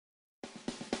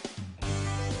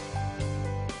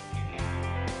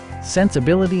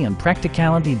sensibility and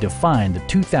practicality define the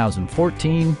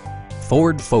 2014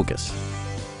 Ford Focus.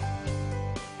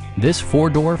 This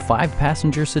four-door,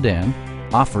 five-passenger sedan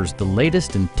offers the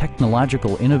latest in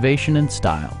technological innovation and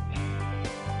style.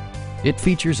 It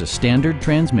features a standard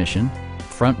transmission,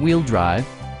 front-wheel drive,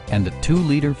 and a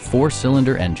 2-liter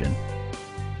four-cylinder engine.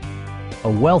 A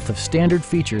wealth of standard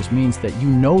features means that you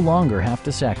no longer have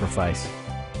to sacrifice,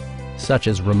 such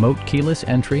as remote keyless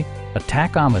entry, a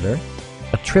tachometer,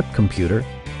 a trip computer,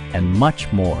 and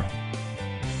much more.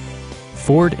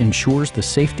 Ford ensures the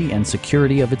safety and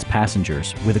security of its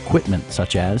passengers with equipment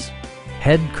such as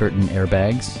head curtain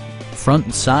airbags, front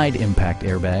and side impact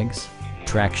airbags,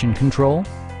 traction control,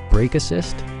 brake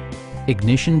assist,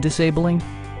 ignition disabling,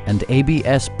 and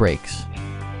ABS brakes.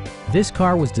 This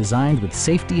car was designed with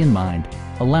safety in mind,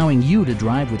 allowing you to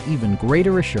drive with even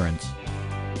greater assurance.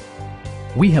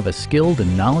 We have a skilled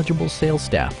and knowledgeable sales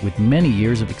staff with many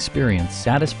years of experience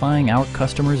satisfying our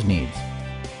customers' needs.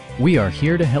 We are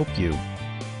here to help you.